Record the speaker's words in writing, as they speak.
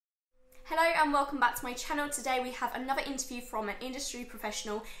Hello and welcome back to my channel. Today we have another interview from an industry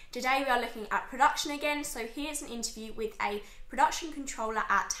professional. Today we are looking at production again, so here's an interview with a production controller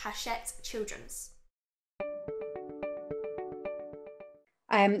at HACHETTE Children's.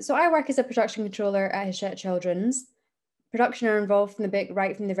 So I work as a production controller at HACHETTE Children's. Production are involved from the book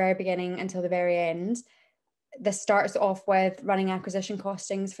right from the very beginning until the very end. This starts off with running acquisition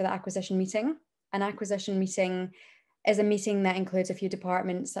costings for the acquisition meeting. An acquisition meeting is a meeting that includes a few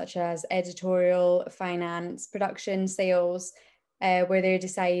departments such as editorial, finance, production, sales, where they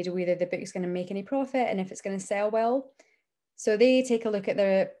decide whether the book's going to make any profit and if it's going to sell well. So they take a look at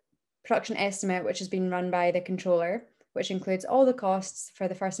the production estimate, which has been run by the controller, which includes all the costs for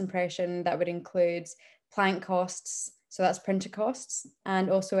the first impression. That would include plank costs, so that's printer costs, and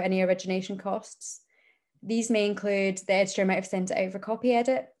also any origination costs. These may include the editor might have sent it out for copy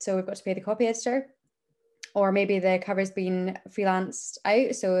edit, so we've got to pay the copy editor. Or maybe the cover's been freelanced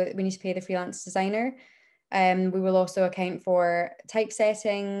out, so we need to pay the freelance designer. We will also account for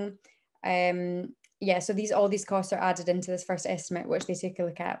typesetting. So all these costs are added into this first estimate, which they take a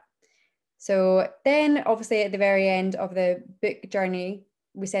look at. So then obviously at the very end of the book journey,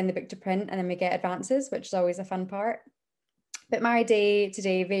 we send the book to print and then we get advances, which is always a fun part. But my day to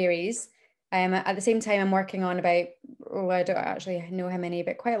day varies. At the same time, I'm working on I don't actually know how many,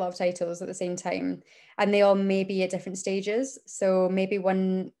 but quite a lot of titles at the same time. And they all may be at different stages. So maybe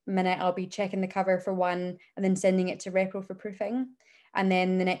 1 minute I'll be checking the cover for one and then sending it to Repro for proofing. And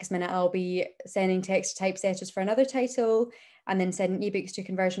then the next minute I'll be sending text to typesetters for another title and then sending ebooks to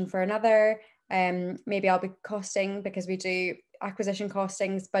conversion for another. Maybe I'll be costing because we do acquisition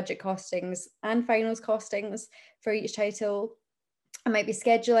costings, budget costings, and finals costings for each title. I might be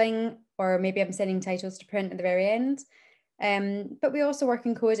scheduling, or maybe I'm sending titles to print at the very end. But we also work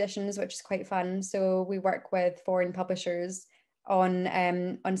in co-editions, which is quite fun. So we work with foreign publishers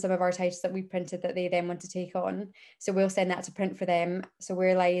on some of our titles that we printed that they then want to take on. So we'll send that to print for them. So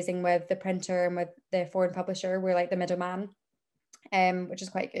we're liaising with the printer and with the foreign publisher. We're like the middleman, which is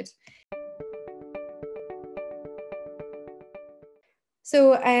quite good.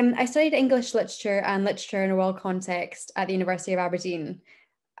 So I studied English literature and literature in a world context at the University of Aberdeen.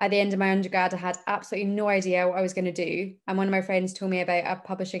 At the end of my undergrad, I had absolutely no idea what I was going to do. And one of my friends told me about a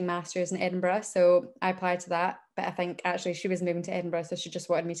publishing master's in Edinburgh. So I applied to that. But I think actually she was moving to Edinburgh, so she just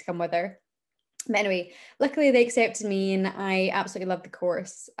wanted me to come with her. But anyway, luckily they accepted me and I absolutely loved the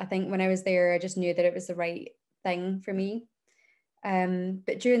course. I think when I was there, I just knew that it was the right thing for me.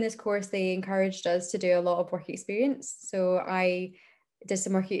 But during this course, they encouraged us to do a lot of work experience. So I did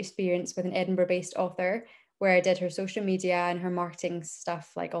some work experience with an Edinburgh-based author where I did her social media and her marketing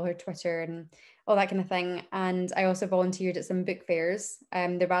stuff, like all her Twitter and all that kind of thing. And I also volunteered at some book fairs,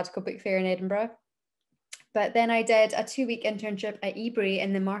 the Radical Book Fair in Edinburgh. But then I did a 2-week internship at Ebury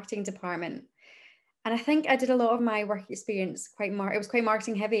in the marketing department. And I think I did a lot of my work experience it was quite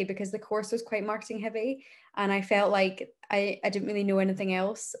marketing heavy because the course was quite marketing heavy. And I felt like I didn't really know anything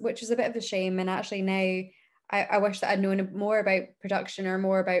else, which is a bit of a shame. And actually now I wish that I'd known more about production or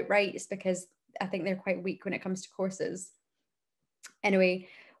more about rights, because I think they're quite weak when it comes to courses. Anyway,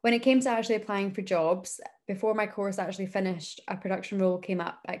 when it came to actually applying for jobs, before my course actually finished, a production role came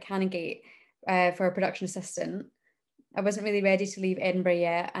up at Canongate for a production assistant. I wasn't really ready to leave Edinburgh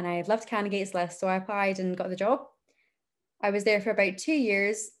yet, and I loved Canongate's list, so I applied and got the job. I was there for about 2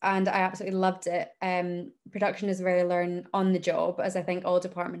 years and I absolutely loved it. Production is where I learn on the job, as I think all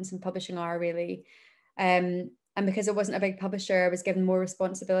departments in publishing are really. And because it wasn't a big publisher, I was given more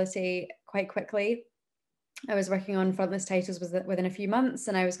responsibility quite quickly. I was working on frontlist titles within a few months,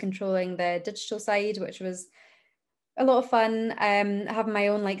 and I was controlling the digital side, which was a lot of fun. Having my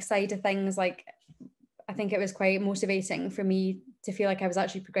own side of things, I think it was quite motivating for me to feel like I was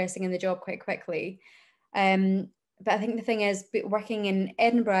actually progressing in the job quite quickly. But I think the thing is, working in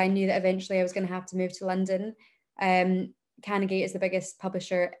Edinburgh, I knew that eventually I was going to have to move to London. Canongate is the biggest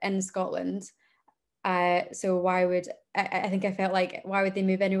publisher in Scotland. So I think I felt like, why would they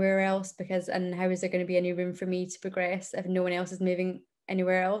move anywhere else? And how is there going to be any room for me to progress if no one else is moving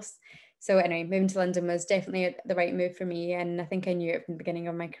anywhere else? So anyway, moving to London was definitely the right move for me. And I think I knew it from the beginning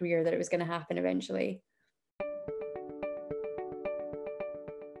of my career that it was going to happen eventually.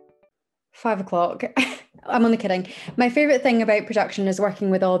 5 o'clock. I'm only kidding. My favourite thing about production is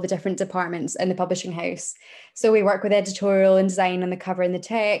working with all the different departments in the publishing house. So we work with editorial and design on the cover and the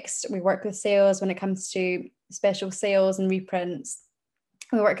text. We work with sales when it comes to special sales and reprints.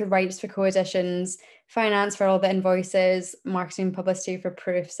 We work with rights for co-editions, finance for all the invoices, marketing and publicity for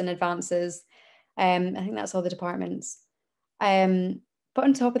proofs and advances. I think that's all the departments. But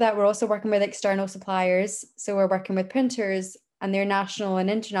on top of that, we're also working with external suppliers. So we're working with printers, and they're national and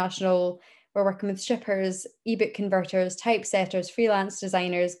international. We're working with shippers, ebook converters, typesetters, freelance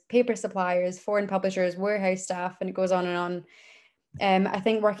designers, paper suppliers, foreign publishers, warehouse staff, and it goes on and on. I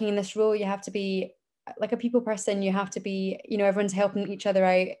think working in this role, you have to be like a people person. You have to be, everyone's helping each other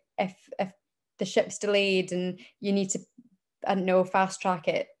out. If the ship's delayed and you need to, I don't know, fast track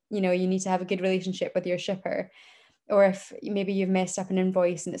it, you need to have a good relationship with your shipper. Or if maybe you've messed up an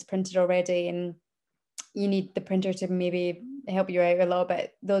invoice and it's printed already and you need the printer to maybe help you out a little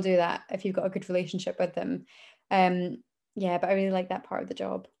bit, they'll do that if you've got a good relationship with them. Yeah, but I really like that part of the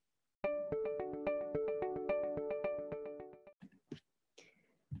job.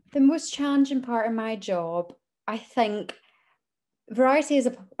 The most challenging part of my job, I think, variety is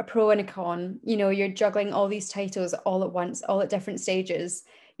a pro and a con. You're juggling all these titles all at once, all at different stages.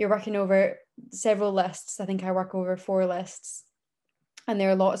 You're working over several lists. I think I work over 4 lists, and there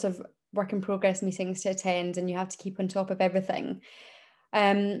are lots of work in progress meetings to attend, and you have to keep on top of everything.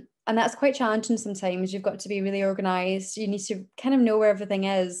 And that's quite challenging sometimes. You've got to be really organized. You need to kind of know where everything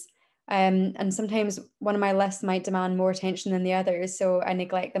is. And sometimes one of my lists might demand more attention than the others, so I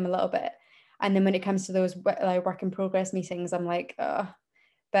neglect them a little bit. And then when it comes to those work in progress meetings, I'm like, oh.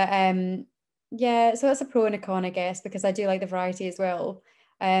 But yeah, so that's a pro and a con, I guess, because I do like the variety as well.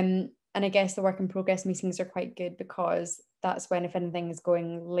 And I guess the work in progress meetings are quite good because that's when, if anything is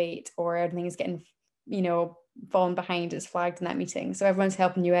going late or anything is getting, falling behind, it's flagged in that meeting. So everyone's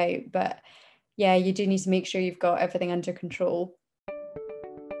helping you out. But yeah, you do need to make sure you've got everything under control.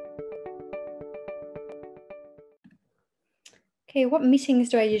 Okay, what meetings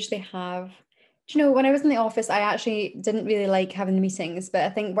do I usually have? When I was in the office, I actually didn't really like having the meetings, but I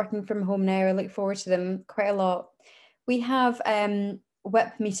think working from home now, I look forward to them quite a lot. We have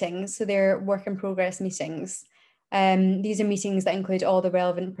WIP meetings, so they're work in progress meetings. These are meetings that include all the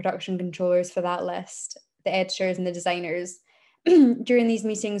relevant production controllers for that list, the editors and the designers. During these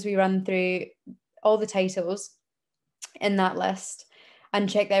meetings, we run through all the titles in that list and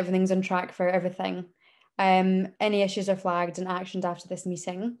check that everything's on track for everything. Any issues are flagged and actioned after this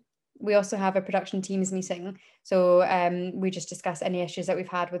meeting. We also have a production teams meeting. So we just discuss any issues that we've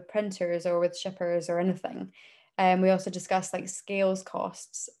had with printers or with shippers or anything. We also discuss like scales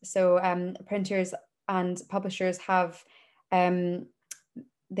costs. So printers and publishers have, they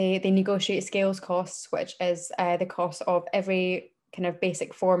negotiate scales costs, which is the cost of every kind of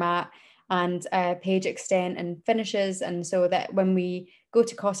basic format and page extent and finishes. And so that when we go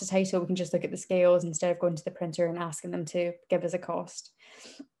to cost a title, we can just look at the scales instead of going to the printer and asking them to give us a cost.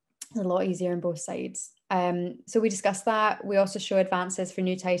 It's a lot easier on both sides. So we discuss that. We also show advances for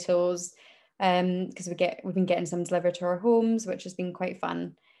new titles because we've been getting some delivered to our homes, which has been quite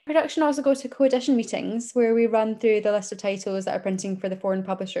fun. Production also goes to co-edition meetings where we run through the list of titles that are printing for the foreign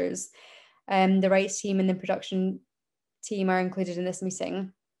publishers. The rights team and the production team are included in this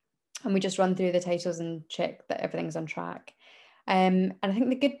meeting. And we just run through the titles and check that everything's on track. And I think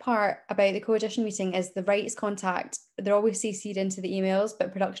the good part about the co-edition meeting is the rights contact, they're always CC'd into the emails,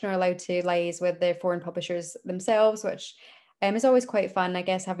 but production are allowed to liaise with the foreign publishers themselves, which is always quite fun, I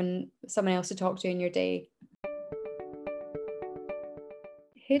guess, having someone else to talk to in your day.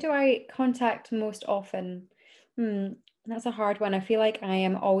 Who do I contact most often? That's a hard one. I feel like I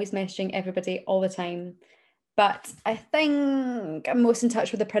am always messaging everybody all the time. But I think I'm most in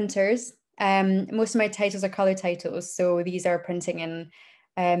touch with the printers. Most of my titles are color titles, so these are printing in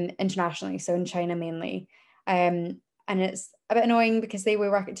internationally, so in China mainly. And it's a bit annoying because they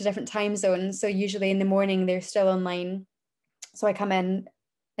will work to different time zones. So usually in the morning they're still online. So I come in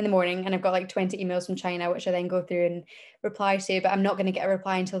the morning and I've got like 20 emails from China, which I then go through and reply to, but I'm not going to get a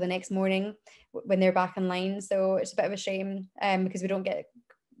reply until the next morning when they're back online. So it's a bit of a shame because we don't get,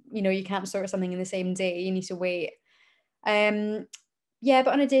 you can't sort something in the same day. You need to wait. Yeah,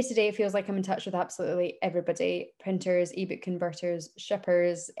 but on a day-to-day, it feels like I'm in touch with absolutely everybody: printers, ebook converters,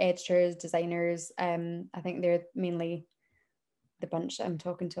 shippers, editors, designers. I think they're mainly the bunch that I'm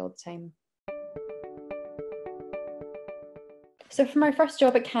talking to all the time. So for my first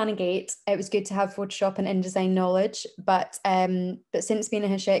job at Canongate, it was good to have Photoshop and InDesign knowledge, but since being a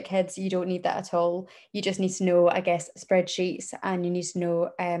Hachette Kids, you don't need that at all. You just need to know, I guess, spreadsheets, and you need to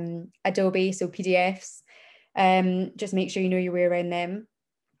know Adobe, so PDFs. Just make sure you know your way around them.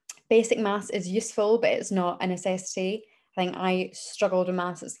 Basic maths is useful, but it's not a necessity. I think I struggled with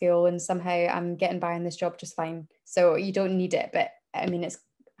maths at school and somehow I'm getting by in this job just fine. So you don't need it, but I mean, it's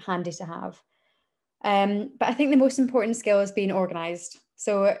handy to have. But I think the most important skill is being organised.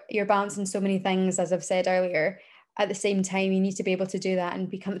 So you're balancing so many things, as I've said earlier. At the same time, you need to be able to do that and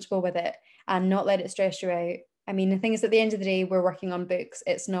be comfortable with it and not let it stress you out. I mean, the thing is, at the end of the day, we're working on books.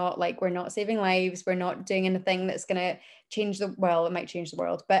 It's not like we're not saving lives. We're not doing anything that's going to change well, it might change the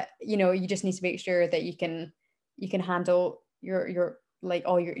world, but you just need to make sure that you can handle your like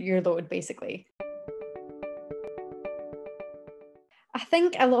all your load, basically. I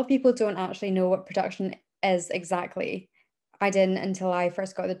think a lot of people don't actually know what production is exactly. I didn't until I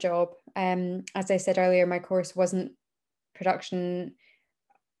first got the job. As I said earlier, my course wasn't production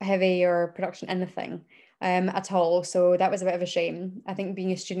heavy or production anything at all. So that was a bit of a shame. I think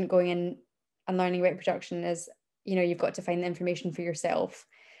being a student going in and learning about production is, you've got to find the information for yourself.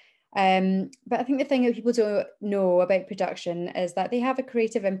 But I think the thing that people don't know about production is that they have a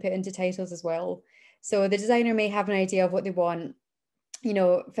creative input into titles as well. So the designer may have an idea of what they want,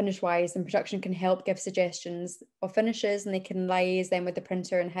 finish wise, and production can help give suggestions of finishes, and they can liaise them with the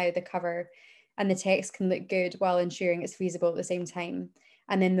printer and how the cover and the text can look good while ensuring it's feasible at the same time.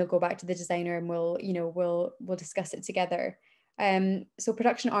 And then they'll go back to the designer and we'll discuss it together. So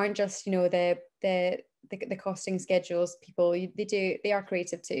production aren't just, the costing schedules people, they are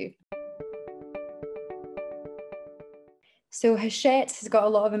creative too. So Hachette has got a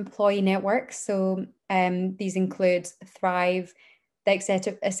lot of employee networks. So these include Thrive, the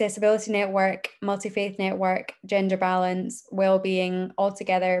Accessibility Network, Multi-Faith Network, Gender Balance, Wellbeing,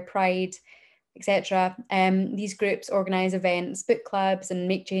 Altogether, Pride, etc. These groups organise events, book clubs, and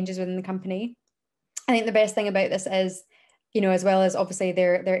make changes within the company. I think the best thing about this is, as well as obviously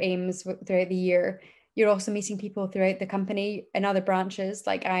their aims throughout the year, you're also meeting people throughout the company in other branches.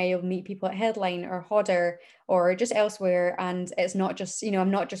 Like I'll meet people at Headline or Hodder or just elsewhere. And it's not just,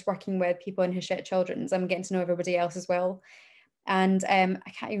 I'm not just working with people in Hachette Children's, I'm getting to know everybody else as well. And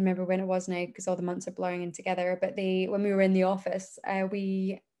I can't even remember when it was now because all the months are blurring in together. But when we were in the office,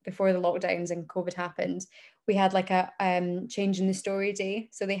 before the lockdowns and COVID happened, we had like a change in the story day.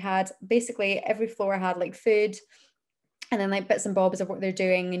 So they had basically every floor had like food and then like bits and bobs of what they're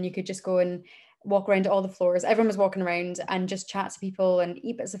doing, and you could just go and walk around all the floors. Everyone was walking around and just chat to people and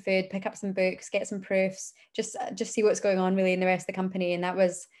eat bits of food, pick up some books, get some proofs, just see what's going on really in the rest of the company. And that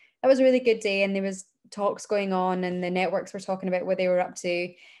was a really good day. And there was talks going on, and the networks were talking about what they were up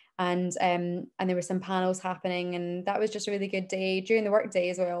to, and there were some panels happening, and that was just a really good day during the work day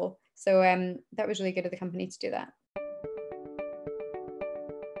as well. So that was really good of the company to do that.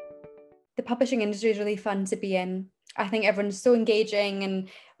 The publishing industry is really fun to be in. I think everyone's so engaging and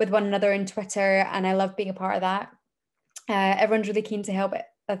with one another on Twitter, and I love being a part of that. Everyone's really keen to help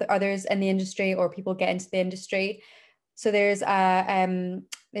others in the industry or people get into the industry. So there's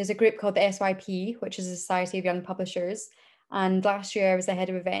a group called the SYP, which is a Society of Young Publishers. And last year I was the head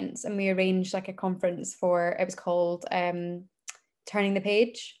of events, and we arranged like a conference it was called Turning the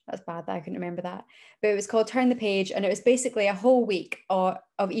Page. That's bad that I couldn't remember that. But it was called Turn the Page, and it was basically a whole week of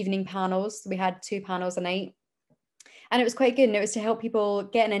evening panels. We had 2 panels a night. And it was quite good. And it was to help people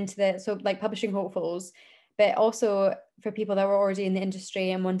getting into so like publishing hopefuls, but also for people that were already in the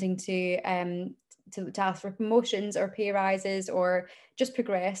industry and wanting to ask for promotions or pay rises or just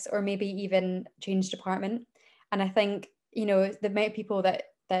progress or maybe even change department. And I think, the amount of people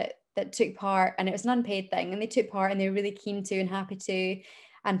that took part, and it was an unpaid thing, and they took part and they were really keen to and happy to,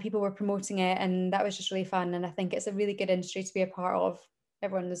 and people were promoting it, and that was just really fun. And I think it's a really good industry to be a part of.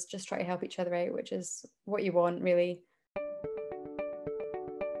 Everyone is just trying to help each other out, which is what you want, really.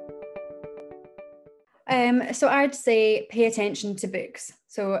 So I'd say pay attention to books.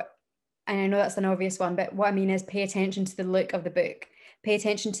 So, and I know that's an obvious one, but what I mean is pay attention to the look of the book, pay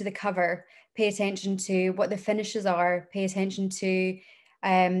attention to the cover, pay attention to what the finishes are, pay attention to,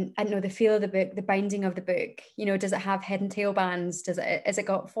 I don't know, the feel of the book, the binding of the book. Does it have head and tail bands? Has it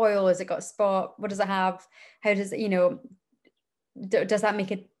got foil? Has it got spot? What does it have? How does it, does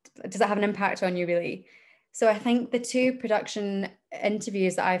that have an impact on you really? So I think the 2 production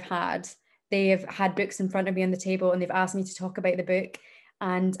interviews that I've had, they've had books in front of me on the table and they've asked me to talk about the book.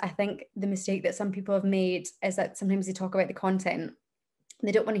 And I think the mistake that some people have made is that sometimes they talk about the content.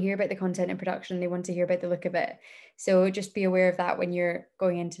 They don't want to hear about the content in production. They want to hear about the look of it. So just be aware of that when you're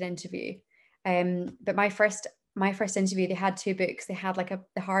going into an interview. But my first interview, they had 2 books. They had like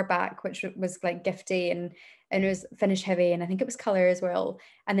the hardback, which was like gifty and it was finish heavy, and I think it was color as well.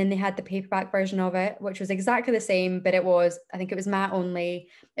 And then they had the paperback version of it, which was exactly the same, but I think it was matte only.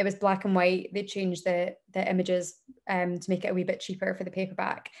 It was black and white. They changed the images to make it a wee bit cheaper for the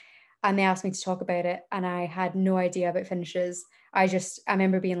paperback. And they asked me to talk about it, and I had no idea about finishes. I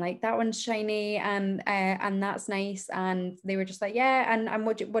remember being like, that one's shiny and that's nice. And they were just like, yeah, and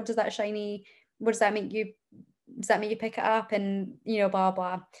what does that shiny, what does that make you pick it up, and blah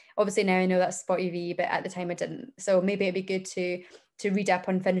blah. Obviously now I know that's spot UV, but at the time I didn't. So maybe it'd be good to read up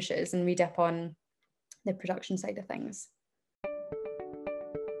on finishes and read up on the production side of things.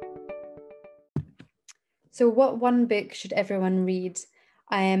 So what one book should everyone read?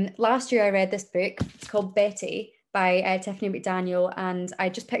 Last year I read this book. It's called Betty by Tiffany McDaniel, and I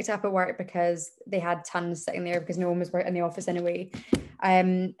just picked it up at work because they had tons sitting there because no one was in the office anyway,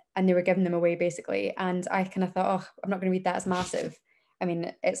 and they were giving them away basically. And I kind of thought, oh, I'm not going to read that, it's massive. I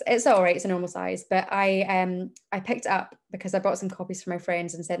mean, it's all right, it's a normal size, but I picked it up because I bought some copies for my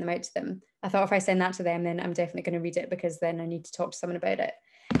friends and sent them out to them. I thought if I send that to them, then I'm definitely going to read it because then I need to talk to someone about it.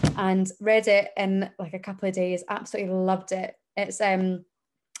 And read it in like a couple of days, absolutely loved it. It's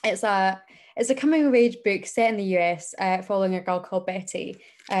a coming of age book set in the US, following a girl called Betty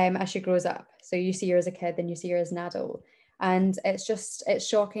as she grows up. So you see her as a kid, then you see her as an adult. And it's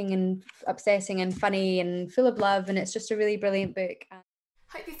shocking and upsetting and funny and full of love, and it's just a really brilliant book.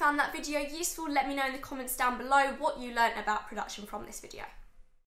 Hope you found that video useful. Let me know in the comments down below what you learnt about production from this video.